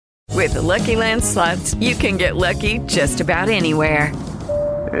With the Lucky Land Slots, you can get lucky just about anywhere.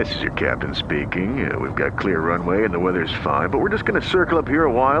 This is your captain speaking. We've got clear runway and the weather's fine, but we're just going to circle up here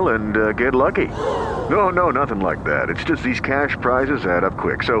a while and get lucky. No, nothing like that. It's just these cash prizes add up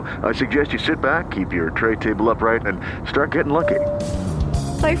quick. So I suggest you sit back, keep your tray table upright, and start getting lucky.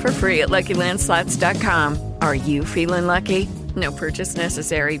 Play for free at LuckyLandSlots.com. Are you feeling lucky? No purchase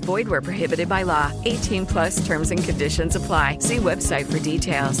necessary. Void where prohibited by law. 18 plus terms and conditions apply. See website for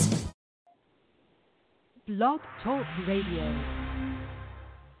details. Blog Talk Radio.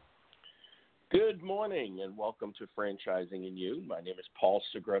 Good morning and welcome to Franchising in You. My name is Paul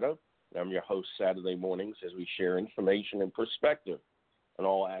Segreto, and I'm your host Saturday mornings as we share information and perspective on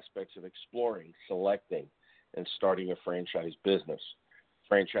all aspects of exploring, selecting, and starting a franchise business.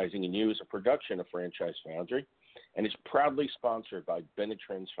 Franchising in You is a production of Franchise Foundry and is proudly sponsored by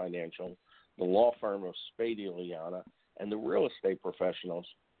Benetrends Financial, the law firm of Spady Liana, and the real estate professionals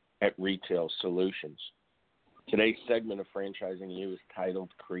at Retail Solutions. Today's segment of Franchising in You is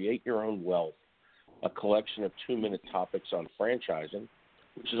titled Create Your Own Wealth, a collection of 2-minute topics on franchising,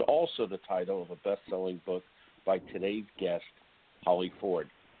 which is also the title of a best-selling book by today's guest, Holly Ford.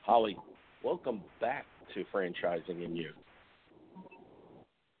 Holly, welcome back to Franchising in You.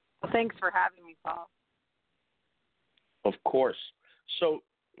 Well, thanks for having me, Paul. Of course. So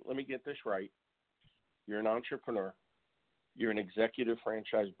let me get this right. You're an entrepreneur. You're an executive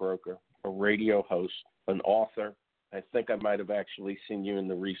franchise broker, a radio host, an author. I think I might have actually seen you in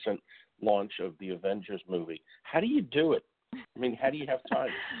the recent launch of the Avengers movie. How do you do it? I mean, how do you have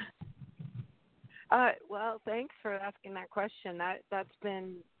time? Well, thanks for asking that question. That's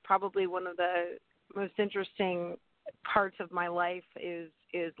been probably one of the most interesting parts of my life is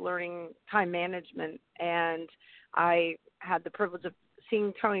learning time management. And I had the privilege of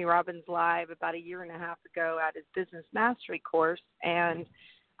seeing Tony Robbins live about a year and a half ago at his Business Mastery course, and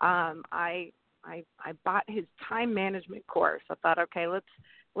I bought his time management course. I thought, okay,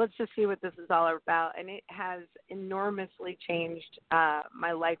 let's just see what this is all about. And it has enormously changed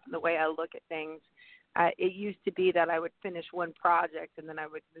my life and the way I look at things. It used to be that I would finish one project and then I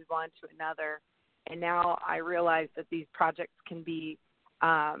would move on to another. And now I realize that these projects can be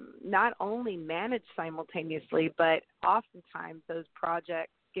not only managed simultaneously, but oftentimes those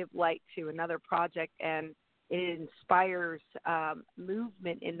projects give light to another project and it inspires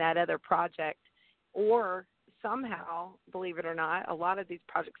movement in that other project. Or somehow, believe it or not, a lot of these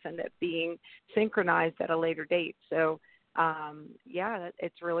projects end up being synchronized at a later date. So,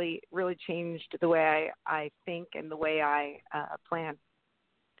 it's really, really changed the way I think and the way I plan.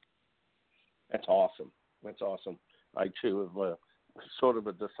 That's awesome. That's awesome. I, too, am sort of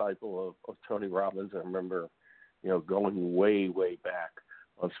a disciple of Tony Robbins. I remember, going way, way back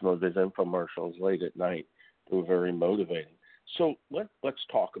on some of his infomercials late at night. They were very motivating. So let's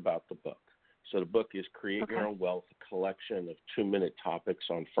talk about the book. So the book is Create Your Own Wealth, a collection of 2-minute topics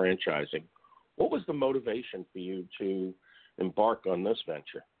on franchising. What was the motivation for you to embark on this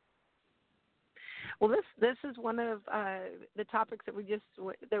venture? Well, this is one of the topics that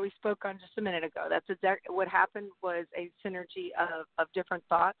we spoke on just a minute ago. That's exactly what happened. Was a synergy of different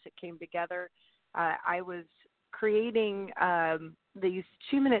thoughts. It came together. I was creating these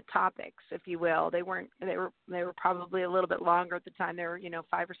 2-minute topics, if you will. They were probably a little bit longer at the time. They were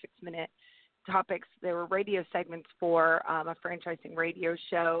 5 or 6 minute topics. There were radio segments for a franchising radio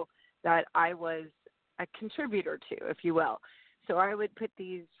show that I was a contributor to, if you will. So I would put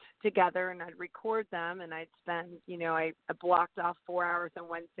these together and I'd record them, and I'd spend, I blocked off 4 hours on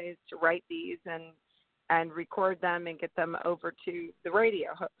Wednesdays to write these and record them and get them over to the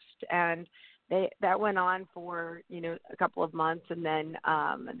radio host. And that went on for, a couple of months, and then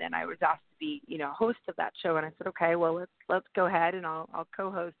I was asked to be, host of that show. And I said, okay, well, let's go ahead and I'll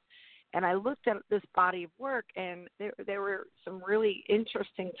co-host. And I looked at this body of work, and there were some really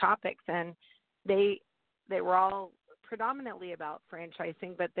interesting topics, and they were all predominantly about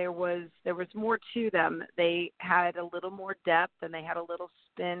franchising, but there was more to them. They had a little more depth, and they had a little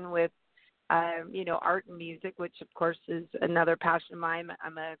spin with, art and music, which of course is another passion of mine.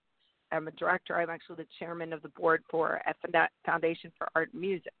 I'm a director. I'm actually the chairman of the board for a Foundation for Art and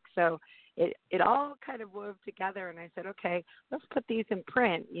Music. So it all kind of wove together, and I said, okay, let's put these in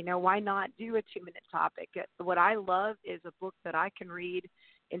print. Why not do a 2-minute topic? What I love is a book that I can read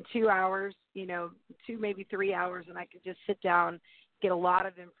in 2 hours, 2, maybe 3 hours, and I can just sit down, get a lot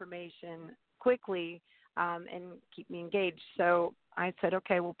of information quickly, and keep me engaged. So I said,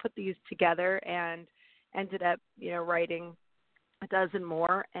 okay, we'll put these together, and ended up, writing a dozen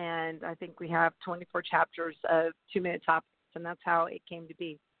more, and I think we have 24 chapters of 2-minute topics, and that's how it came to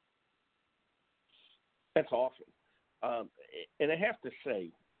be. That's awesome. And I have to say,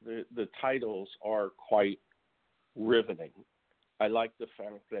 the titles are quite riveting. I like the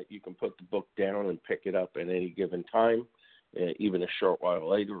fact that you can put the book down and pick it up at any given time, even a short while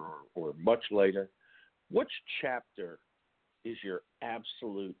later or much later. Which chapter is your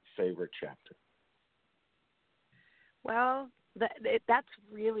absolute favorite chapter? Well, that's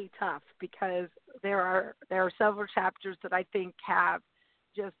really tough because there are several chapters that I think have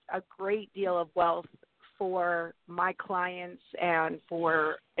just a great deal of wealth for my clients and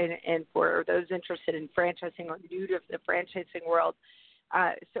for those interested in franchising or new to the franchising world.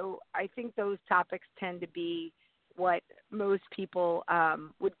 So I think those topics tend to be what most people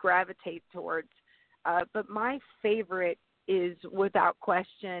would gravitate towards. But my favorite is without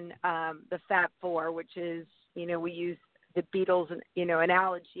question the Fab Four, which is, we use the Beatles,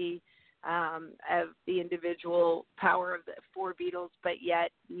 analogy of the individual power of the four Beatles, but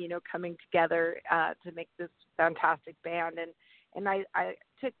yet, coming together to make this fantastic band. And I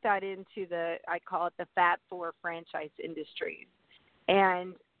took that into I call it the Fab Four franchise industries.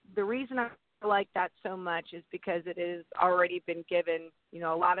 And the reason I like that so much is because it has already been given,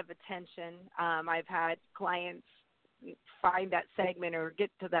 a lot of attention. I've had clients find that segment or get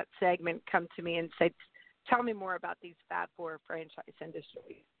to that segment, come to me and say, tell me more about these Fab Four franchise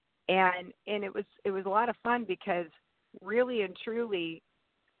industries. And it was a lot of fun because really and truly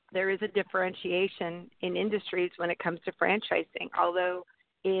there is a differentiation in industries when it comes to franchising. Although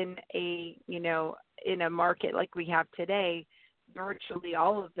in a market like we have today, virtually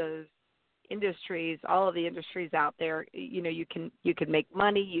all of those industries, all of the industries out there, you can make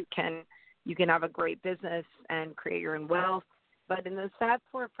money, you can have a great business and create your own wealth. But in those Fab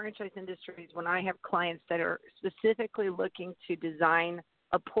Four franchise industries, when I have clients that are specifically looking to design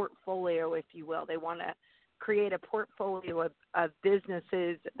a portfolio, if you will, they want to create a portfolio of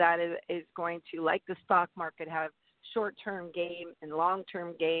businesses that is going to, like the stock market, have short-term gain and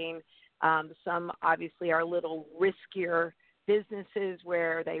long-term gain. Some obviously are a little riskier businesses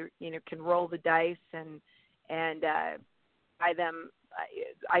where they can roll the dice and buy them.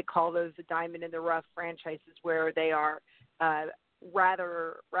 I call those the diamond in the rough franchises, where they are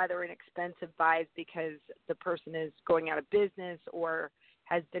rather inexpensive buys because the person is going out of business or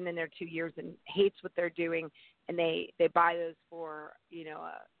has been in there 2 years and hates what they're doing, and they buy those for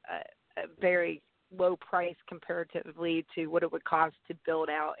a very low price comparatively to what it would cost to build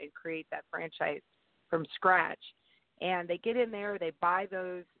out and create that franchise from scratch. And they get in there, they buy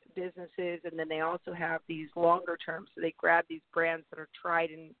those businesses, and then they also have these longer term. So they grab these brands that are tried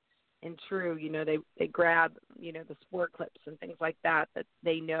and true. They grab, the sport clips and things like that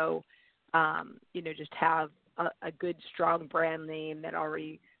they know, just have a good, strong brand name that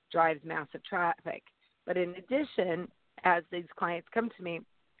already drives massive traffic. But in addition, as these clients come to me,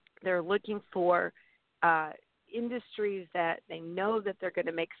 they're looking for industries that they know that they're going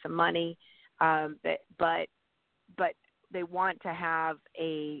to make some money, but they want to have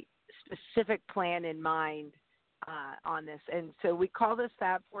a specific plan in mind on this. And so we call this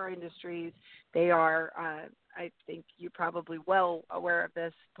Fab Four industries. They are, I think you're probably well aware of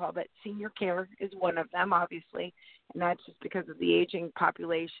this, Paul, but senior care is one of them, obviously, and that's just because of the aging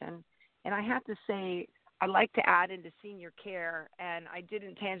population. And I have to say, I like to add into senior care, and I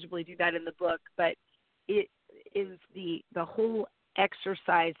didn't tangibly do that in the book, but it is the whole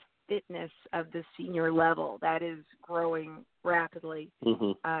exercise fitness of the senior level that is growing rapidly.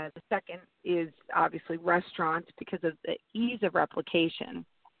 Mm-hmm. The second is obviously restaurants because of the ease of replication.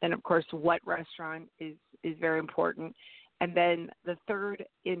 And of course, what restaurant is very important. And then the third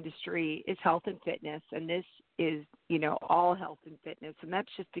industry is health and fitness. And this is, all health and fitness. And that's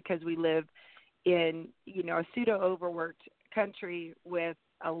just because we live in, a pseudo overworked country with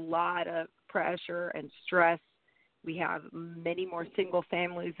a lot of pressure and stress. We have many more single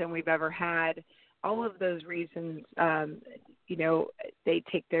families than we've ever had. All of those reasons, they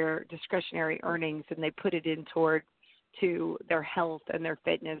take their discretionary earnings and they put it in toward to their health and their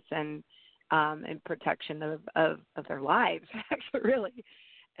fitness and protection of their lives. Actually, really,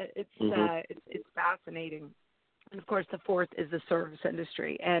 it's fascinating. And of course, the fourth is the service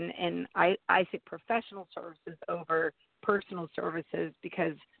industry, and I say professional services over personal services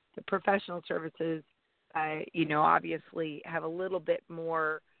because the professional services, obviously have a little bit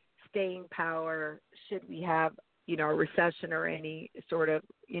more staying power should we have, a recession or any sort of,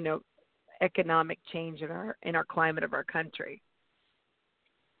 economic change in our climate of our country.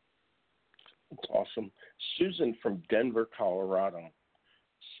 That's awesome. Susan from Denver, Colorado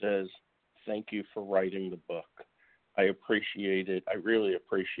says, thank you for writing the book. I appreciate it. I really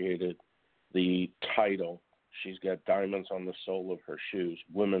appreciated the title. She's got diamonds on the sole of her shoes,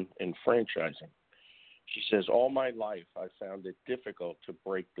 Women in Franchising. She says, all my life I found it difficult to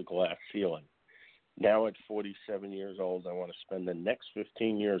break the glass ceiling. Now at 47 years old, I want to spend the next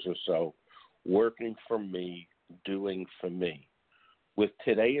 15 years or so working for me, doing for me. With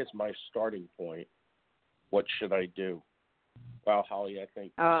today as my starting point, what should I do? Well, Holly, I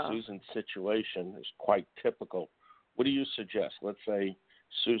think Susan's situation is quite typical. What do you suggest? Let's say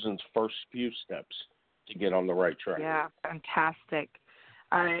Susan's first few steps to get on the right track. Yeah, fantastic.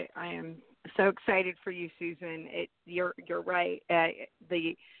 I am so excited for you, Susan. You're right.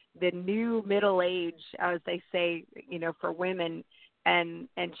 The new middle age, as they say, for women and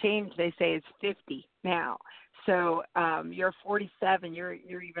change, they say is 50 now. So you're 47. You're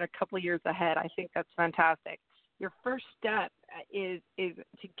even a couple of years ahead. I think that's fantastic. Your first step is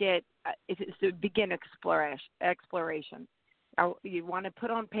to begin exploration. You want to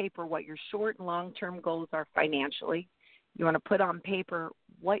put on paper what your short and long-term goals are financially. You want to put on paper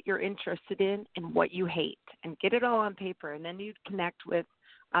what you're interested in and what you hate, and get it all on paper. And then you connect with.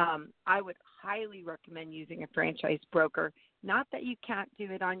 I would highly recommend using a franchise broker. Not that you can't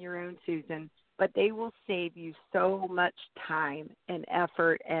do it on your own, Susan, but they will save you so much time and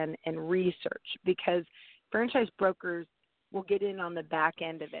effort and research, because franchise brokers will get in on the back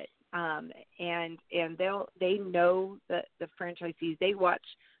end of it. And they know the franchisees. They watch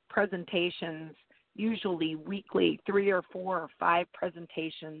presentations, usually weekly, 3 or 4 or 5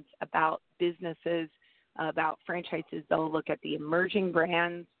 presentations about businesses, about franchises. They'll look at the emerging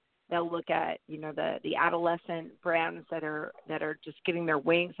brands. They'll look at the adolescent brands that are just getting their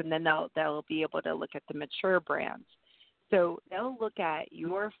wings, and then they'll be able to look at the mature brands. So they'll look at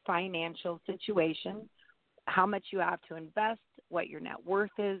your financial situation, how much you have to invest, what your net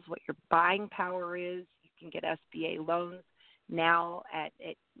worth is, what your buying power is. You can get SBA loans now at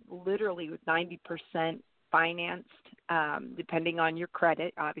literally with 90% financed, depending on your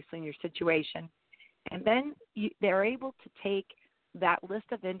credit, obviously, in your situation. And then they're able to take that list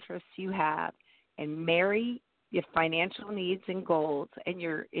of interests you have and marry your financial needs and goals and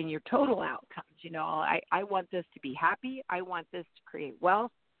your total outcomes. I want this to be happy. I want this to create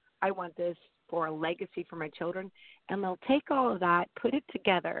wealth. I want this for a legacy for my children. And they'll take all of that, put it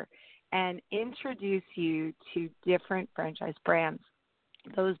together, and introduce you to different franchise brands.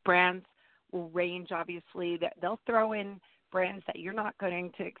 Those brands will range, obviously. They'll throw in brands that you're not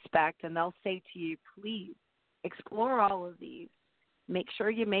going to expect, and they'll say to you, please explore all of these. Make sure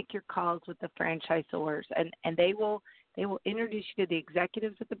you make your calls with the franchisors, and they will introduce you to the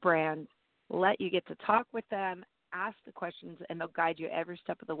executives of the brand, let you get to talk with them, ask the questions, and they'll guide you every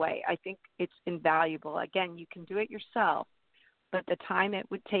step of the way. I think it's invaluable. Again, you can do it yourself, but the time it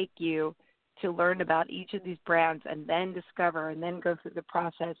would take you to learn about each of these brands and then discover and then go through the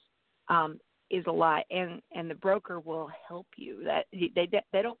process is a lot. And the broker will help you. That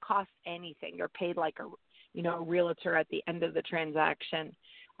they don't cost anything. You're paid like a realtor at the end of the transaction,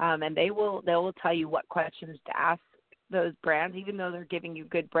 and they will tell you what questions to ask those brands. Even though they're giving you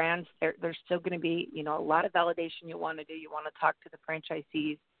good brands, there's still going to be a lot of validation you want to do. You want to talk to the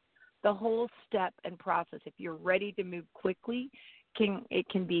franchisees. The whole step and process, if you're ready to move quickly, it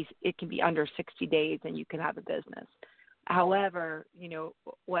can be under 60 days, and you can have a business. However,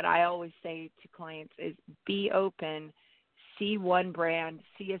 what I always say to clients is be open, see one brand,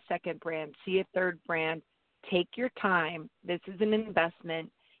 see a second brand, see a third brand. Take your time. This is an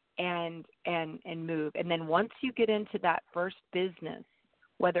investment, and move. And then once you get into that first business,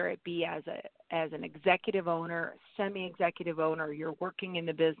 whether it be as an executive owner, semi-executive owner, you're working in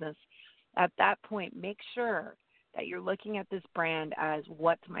the business, at that point, make sure that you're looking at this brand as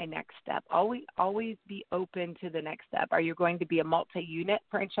what's my next step. Always be open to the next step. Are you going to be a multi-unit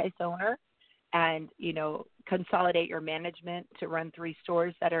franchise owner and, consolidate your management to run 3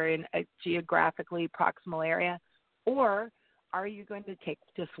 stores that are in a geographically proximal area? Or are you going to take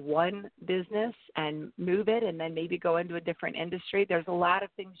just one business and move it and then maybe go into a different industry? There's a lot of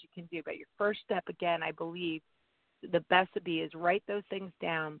things you can do, but your first step, again, I believe the best would be is write those things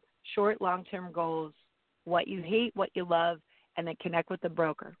down, short, long-term goals, what you hate, what you love, and then connect with the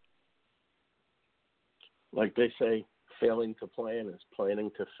broker. Like they say, failing to plan is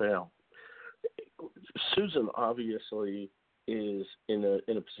planning to fail. Susan obviously is in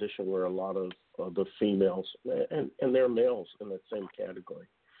a position where a lot of the females, and they're males in that same category.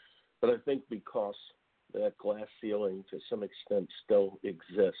 But I think because that glass ceiling to some extent still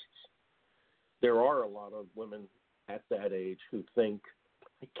exists, there are a lot of women at that age who think,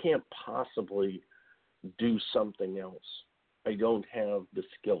 I can't possibly do something else. I don't have the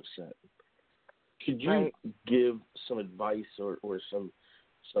skill set. Could you give some advice or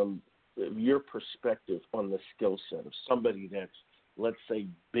some your perspective on the skill set of somebody that's let's say,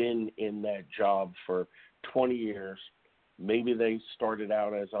 been in that job for 20 years. Maybe they started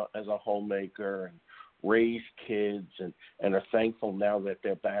out as a homemaker and raised kids and are thankful now that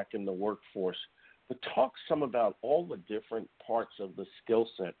they're back in the workforce. But talk some about all the different parts of the skill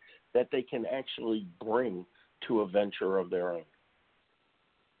set that they can actually bring to a venture of their own.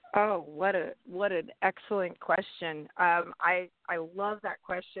 Oh, what an excellent question. I love that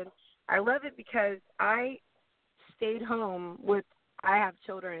question. I love it because I stayed home I have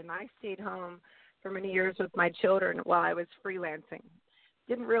children, and I stayed home for many years with my children while I was freelancing.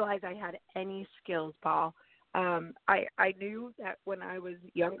 Didn't realize I had any skills, Paul. I knew that when I was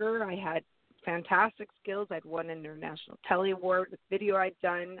younger, I had fantastic skills. I'd won an international Telly Award with video I'd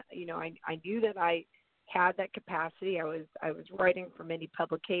done. I knew that I had that capacity. I was writing for many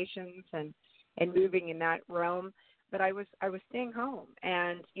publications and moving in that realm, but I was staying home,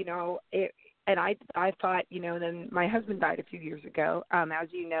 and I thought, then my husband died a few years ago, as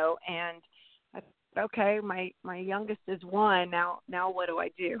you know, and I thought, okay, my youngest is 1 now what do I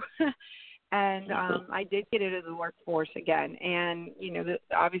do? And I did get into the workforce again, and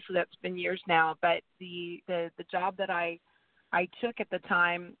obviously that's been years now, but the job that I took at the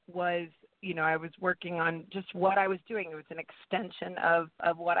time was, I was working on just what I was doing. It was an extension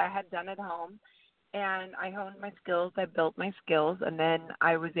of what I had done at home, and I honed my skills. I built my skills, and then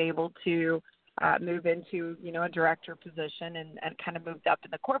I was able to move into, a director position and kind of moved up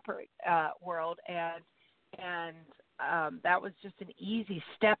in the corporate world, and that was just an easy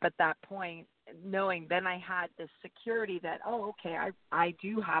step at that point, knowing then I had the security that, okay, I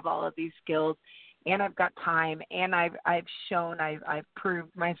do have all of these skills, and I've got time, and I've shown, I've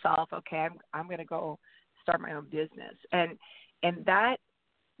proved myself. Okay, I'm going to go start my own business, and that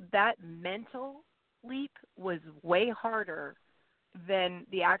mental leap was way harder than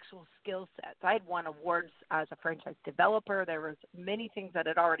the actual skill sets. I had won awards as a franchise developer. There was many things that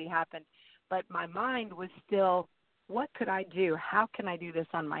had already happened, but my mind was still, what could I do? How can I do this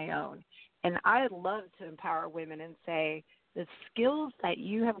on my own? And I love to empower women and say, the skills that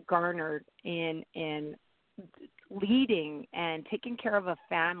you have garnered in leading and taking care of a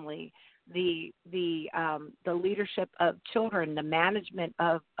family, the leadership of children, the management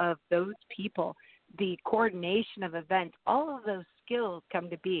of those people, the coordination of events, all of those skills come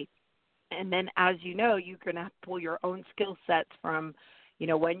to be. And then, as you know, you're going to pull your own skill sets from,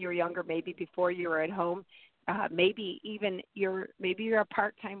 when you're younger, maybe before you were at home. Maybe you're a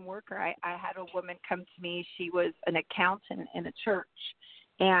part-time worker. I had a woman come to me. She was an accountant in a church,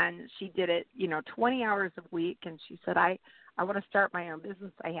 and she did it, 20 hours a week. And she said, I want to start my own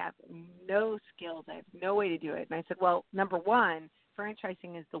business. I have no skills. I have no way to do it. And I said, well, number one,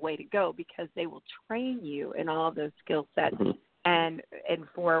 franchising is the way to go because they will train you in all of those skill sets. And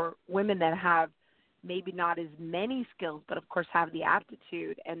for women that have maybe not as many skills, but of course have the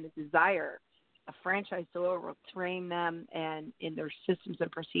aptitude and the desire, a franchisor will train them and in their systems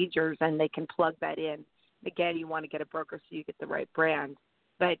and procedures, and they can plug that in. Again, you want to get a broker so you get the right brand.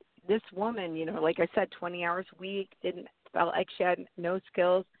 But this woman, like I said, 20 hours a week, felt like she had no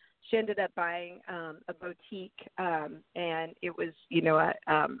skills. She ended up buying a boutique, and it was,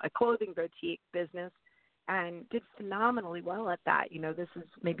 a clothing boutique business, and did phenomenally well at that. This is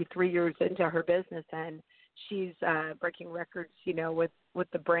maybe 3 years into her business, and she's breaking records, with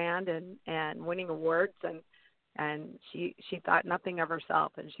the brand and winning awards, and she thought nothing of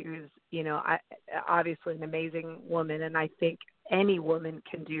herself, and she was, obviously an amazing woman, and I think any woman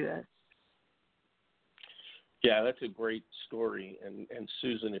can do this. Yeah, that's a great story. And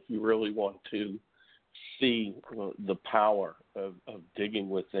Susan, if you really want to see the power of digging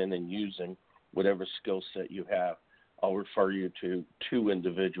within and using whatever skill set you have, I'll refer you to 2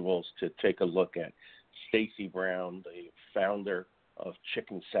 individuals to take a look at. Stacy Brown, the founder of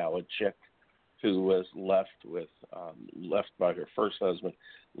Chicken Salad Chick, who was left by her first husband,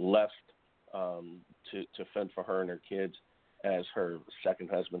 left to fend for her and her kids as her second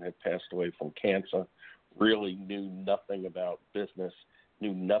husband had passed away from cancer. Really knew nothing about business,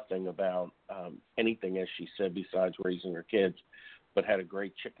 knew nothing about anything, as she said, besides raising her kids, but had a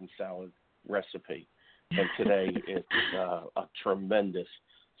great chicken salad recipe. And today it's a tremendous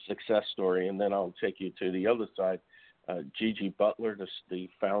success story. And then I'll take you to the other side. Gigi Butler, the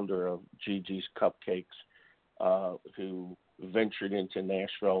founder of Gigi's Cupcakes, who ventured into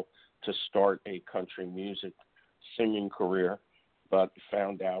Nashville to start a country music singing career, but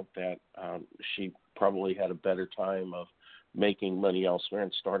found out that she probably had a better time of making money elsewhere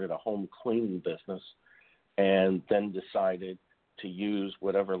and started a home cleaning business, and then decided to use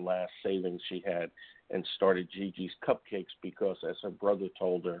whatever last savings she had and started Gigi's Cupcakes because, as her brother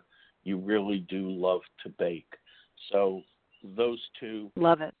told her, you really do love to bake. So those two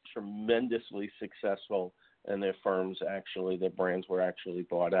Love it. tremendously successful, and their firms actually, their brands were actually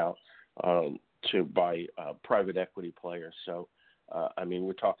bought out by private equity players. So,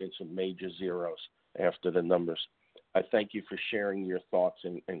 we're talking some major zeros after the numbers. I thank you for sharing your thoughts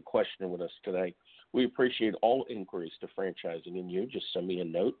and questioning with us today. We appreciate all inquiries to Franchising in You. Just send me a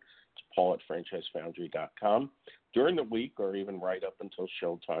note. It's paul@franchisefoundry.com. During the week or even right up until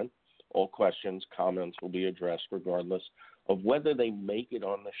showtime, all questions, comments will be addressed regardless of whether they make it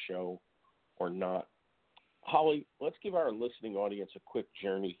on the show or not. Holly, let's give our listening audience a quick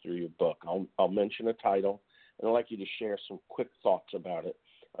journey through your book. I'll mention a title, and I'd like you to share some quick thoughts about it.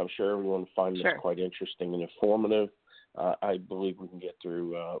 I'm sure everyone finds this quite interesting and informative. I believe we can get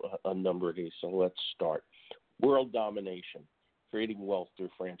through a number of these, so let's start. World Domination, Creating Wealth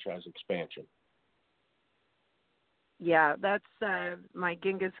Through Franchise Expansion. Yeah, that's my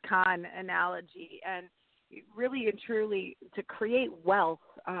Genghis Khan analogy. And really and truly, to create wealth,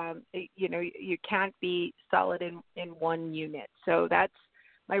 you can't be solid in one unit. So that's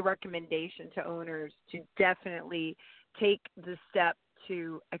my recommendation to owners, to definitely take the step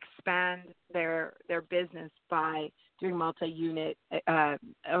to expand their business by doing multi-unit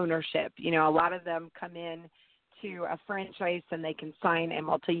ownership. A lot of them come in to a franchise and they can sign a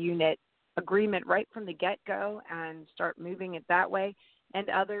multi-unit agreement right from the get-go and start moving it that way. And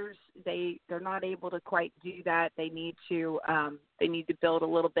others, they're not able to quite do that. They need to build a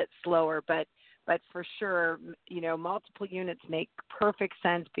little bit slower. But for sure, multiple units make perfect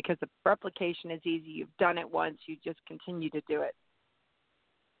sense because the replication is easy. You've done it once. You just continue to do it.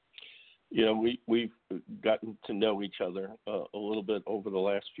 We've gotten to know each other a little bit over the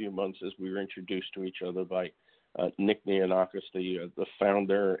last few months as we were introduced to each other by Nick Nianakis, the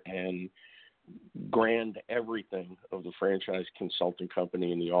founder and grand everything of the Franchise Consulting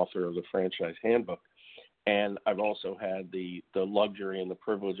Company and the author of the Franchise Handbook. And I've also had the luxury and the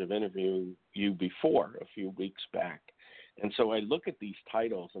privilege of interviewing you before a few weeks back. And so I look at these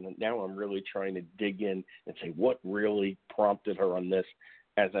titles, and now I'm really trying to dig in and say what really prompted her on this,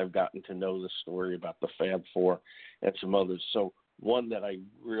 as I've gotten to know the story about the Fab Four and some others. So one that I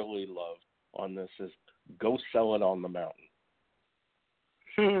really love on this is Go Sell It on the Mountain.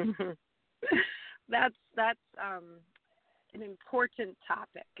 That's an important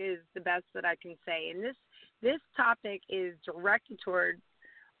topic, is the best that I can say. And this topic is directed towards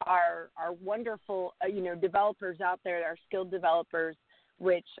our wonderful developers out there, our skilled developers,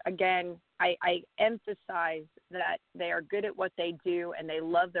 which, again, I emphasize that they are good at what they do and they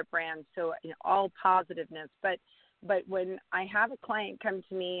love their brand, so all positiveness. But when I have a client come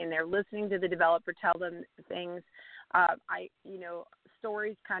to me and they're listening to the developer tell them things,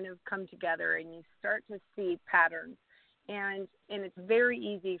 stories kind of come together and you start to see patterns. And it's very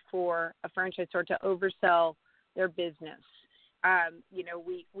easy for a franchisor to oversell their business.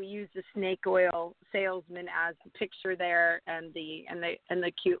 We use the snake oil salesman as the picture there, and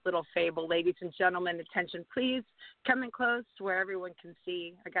the cute little fable. Ladies and gentlemen, attention, please. Come in close where everyone can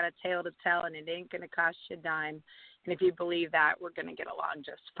see. I got a tale to tell, and it ain't going to cost you a dime. And if you believe that, we're going to get along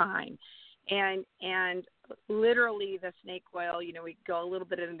just fine. And literally the snake oil, we go a little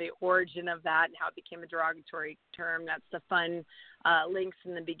bit into the origin of that and how it became a derogatory term. That's the fun links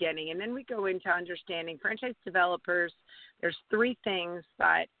in the beginning. And then we go into understanding franchise developers. There's three things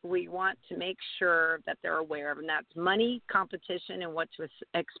that we want to make sure that they're aware of, and that's money, competition, and what to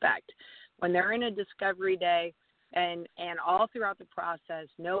expect. When they're in a discovery day, and all throughout the process,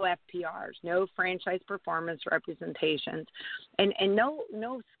 no FPRs, no franchise performance representations, and no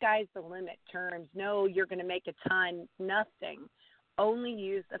sky's the limit terms, no you're going to make a ton, nothing. Only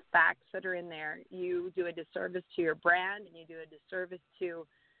use the facts that are in there. You do a disservice to your brand, and you do a disservice to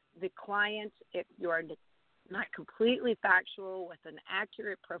the client if you are not completely factual with an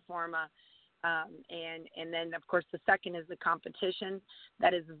accurate pro forma. And then, of course, the second is the competition.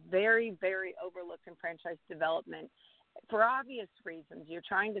 That is very, very overlooked in franchise development for obvious reasons. You're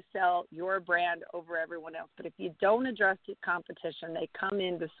trying to sell your brand over everyone else. But if you don't address the competition, they come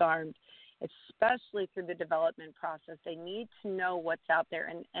in disarmed, especially through the development process. They need to know what's out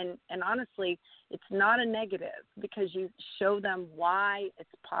there. And honestly, it's not a negative because you show them why it's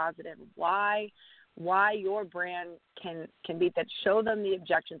positive, why your brand can beat that. Show them the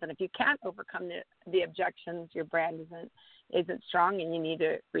objections, and if you can't overcome the objections, your brand isn't strong, and you need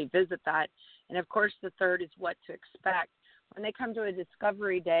to revisit that. And of course, the third is what to expect when they come to a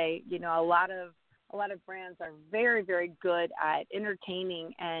discovery day. A lot of brands are very, very good at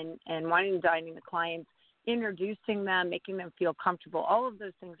entertaining and wanting to dining the clients, introducing them, making them feel comfortable. All of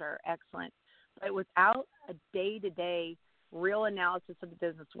those things are excellent, but without a day-to-day real analysis of the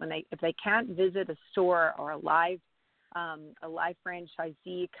business, if they can't visit a store or a live a live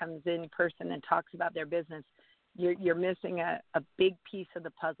franchisee comes in person and talks about their business, you're missing a big piece of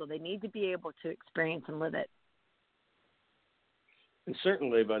the puzzle. They need to be able to experience and live it. And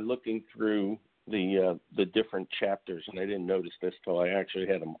certainly by looking through the different chapters, and I didn't notice this till I actually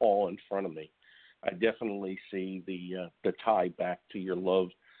had them all in front of me, I definitely see the tie back to your love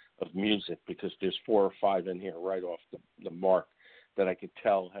of music, because there's 4 or 5 in here right off the mark that I could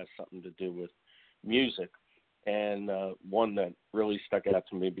tell has something to do with music. And one that really stuck out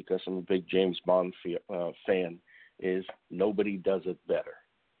to me because I'm a big James Bond fan is Nobody Does It Better.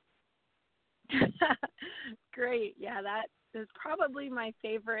 Great. Yeah, that is probably my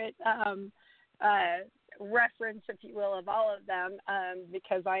favorite reference, if you will, of all of them,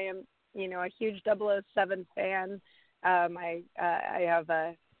 because I am, a huge 007 fan. I have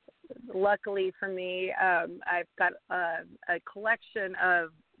luckily for me, I've got a collection of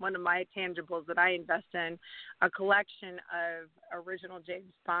one of my tangibles that I invest in, a collection of original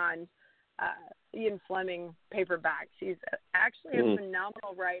James Bond, Ian Fleming paperbacks. He's actually a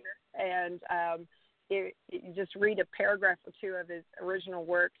phenomenal writer, and you just read a paragraph or 2 of his original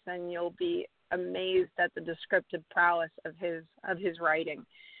works, and you'll be amazed at the descriptive prowess of his writing.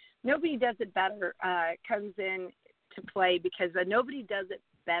 Nobody Does It Better comes in to play because a Nobody Does It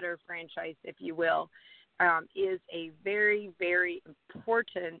Better franchise, if you will, is a very, very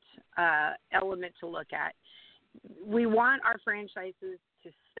important element to look at. We want our franchises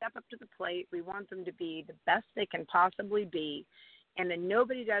to step up to the plate. We want them to be the best they can possibly be. And the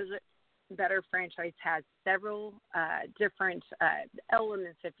Nobody Does It Better franchise has several different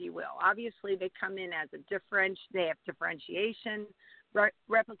elements, if you will. Obviously, they come in as they have differentiation,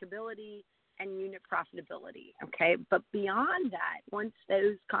 replicability, and unit profitability, okay? But beyond that, once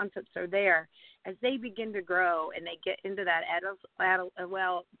those concepts are there, as they begin to grow and they get into that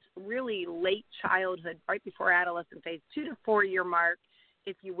really late childhood, right before adolescent phase, 2 to 4 year mark,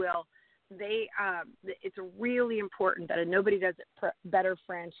 if you will, it's really important that a Nobody Does It Better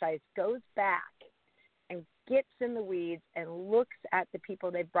franchise goes back and gets in the weeds and looks at the people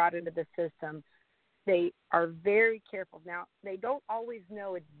they've brought into the system. They are very careful. Now, they don't always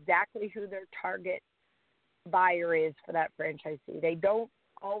know exactly who their target buyer is for that franchisee. They don't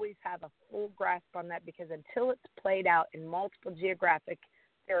always have a full grasp on that, because until it's played out in multiple geographic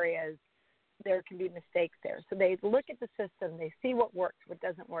areas, there can be mistakes there. So they look at the system, they see what works, what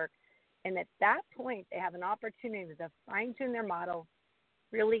doesn't work, and at that point, they have an opportunity to fine-tune their model,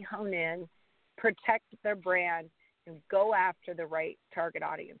 really hone in, protect their brand, and go after the right target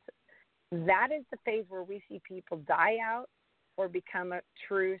audiences. That is the phase where we see people die out or become a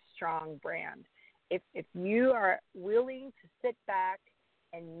true, strong brand. If you are willing to sit back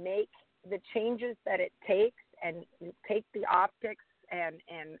and make the changes that it takes and take the optics and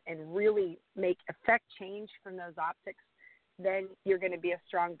really affect change from those optics, then you're going to be a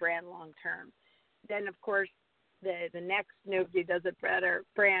strong brand long term. Then, of course, the next Nobody Does It Better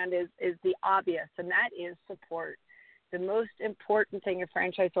brand is the obvious, and that is support. The most important thing a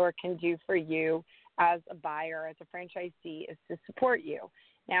franchisor can do for you as a buyer, as a franchisee, is to support you.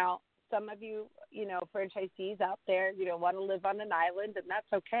 Now, some of you, franchisees out there, want to live on an island, and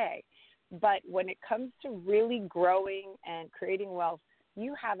that's okay. But when it comes to really growing and creating wealth,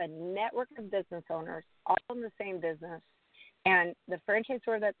 you have a network of business owners all in the same business, and the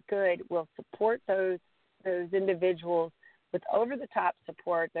franchisor that's good will support those individuals with over-the-top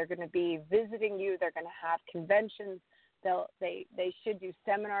support. They're going to be visiting you. They're going to have conventions. They should do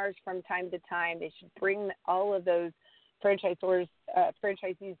seminars from time to time. They should bring all of those franchisees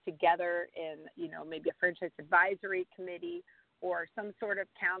together in, maybe a franchise advisory committee or some sort of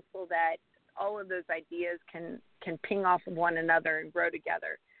council that all of those ideas can ping off of one another and grow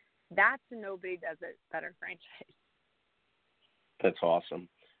together. That's a Nobody Does It Better franchise. That's awesome.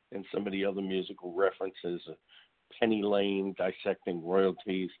 And some of the other musical references, Penny Lane, Dissecting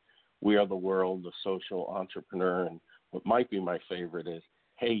Royalties, We Are the World, The Social Entrepreneur, and what might be my favorite is,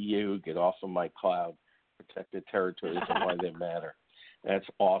 Hey You, Get Off of My Cloud, Protected Territories and Why They Matter. That's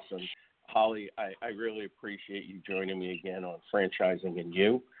awesome. Holly, I really appreciate you joining me again on Franchising and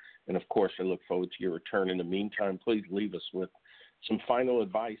You. And, of course, I look forward to your return. In the meantime, please leave us with some final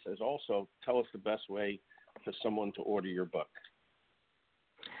advice, as also tell us the best way for someone to order your book.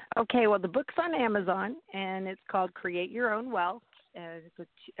 Okay, well, the book's on Amazon, and it's called Create Your Own Wealth. It's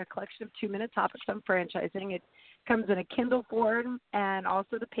a collection of 2-minute topics on franchising. It comes in a Kindle form and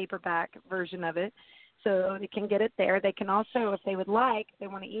also the paperback version of it, so they can get it there. They can also, if they would like, if they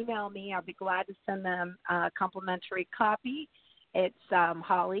want to email me, I'll be glad to send them a complimentary copy. It's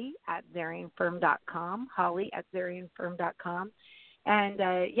holly@ZarianFirm.com, holly@ZarianFirm.com. And,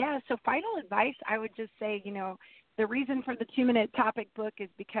 so final advice, I would just say, the reason for the 2-minute topic book is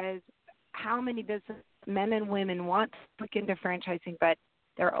because how many business men and women want to look into franchising, but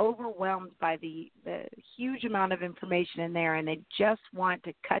they're overwhelmed by the huge amount of information in there, and they just want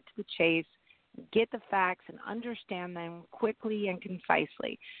to cut to the chase, get the facts, and understand them quickly and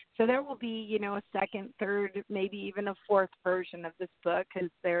concisely. So there will be, a second, third, maybe even a fourth version of this book, because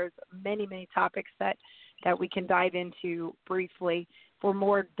there's many, many topics that we can dive into briefly. For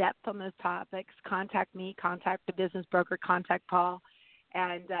more depth on those topics, contact me, contact the business broker, contact Paul,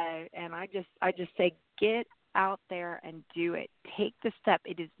 and I just say get out there and do it. Take the step.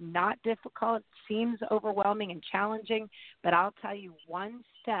 It is not difficult. It seems overwhelming and challenging, but I'll tell you, one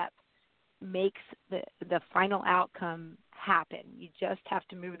step makes the final outcome happen. You just have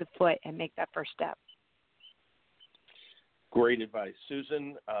to move the foot and make that first step. Great advice.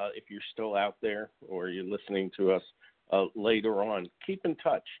 Susan, if you're still out there or you're listening to us later on, keep in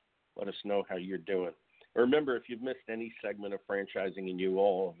touch. Let us know how you're doing. Remember, if you've missed any segment of Franchising and You,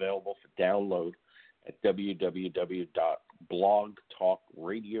 all available for download at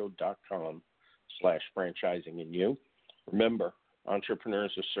www.blogtalkradio.com/franchisingandYou. Remember,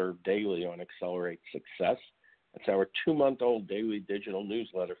 entrepreneurs are served daily on Accelerate Success. That's our 2-month-old daily digital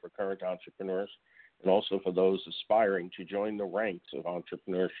newsletter for current entrepreneurs and also for those aspiring to join the ranks of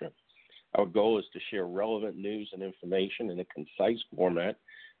entrepreneurship. Our goal is to share relevant news and information in a concise format,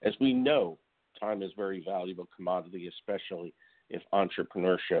 as we know time is a very valuable commodity, especially if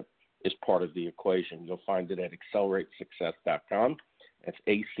entrepreneurship is part of the equation. You'll find it at acceleratesuccess.com. That's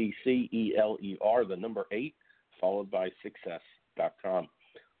ACCELER, the number 8, followed by success.com.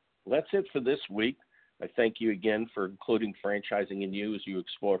 Well, that's it for this week. I thank you again for including Franchising and You as you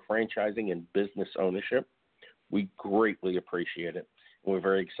explore franchising and business ownership. We greatly appreciate it. And we're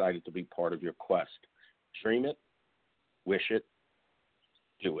very excited to be part of your quest. Dream it, wish it,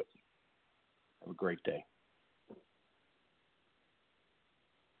 do it. Have a great day.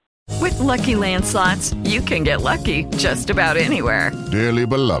 With Lucky Land Slots, you can get lucky just about anywhere. Dearly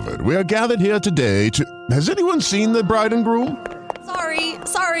beloved, we are gathered here today to... Has anyone seen the bride and groom?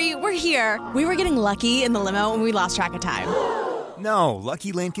 Sorry, we're here. We were getting lucky in the limo and we lost track of time. No,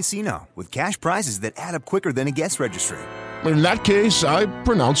 Lucky Land Casino, with cash prizes that add up quicker than a guest registry. In that case, I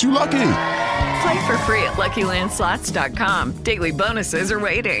pronounce you lucky. Play for free at LuckyLandSlots.com. Daily bonuses are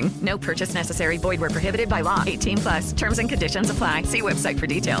waiting. No purchase necessary. Void where prohibited by law. 18+. Terms and conditions apply. See website for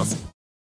details.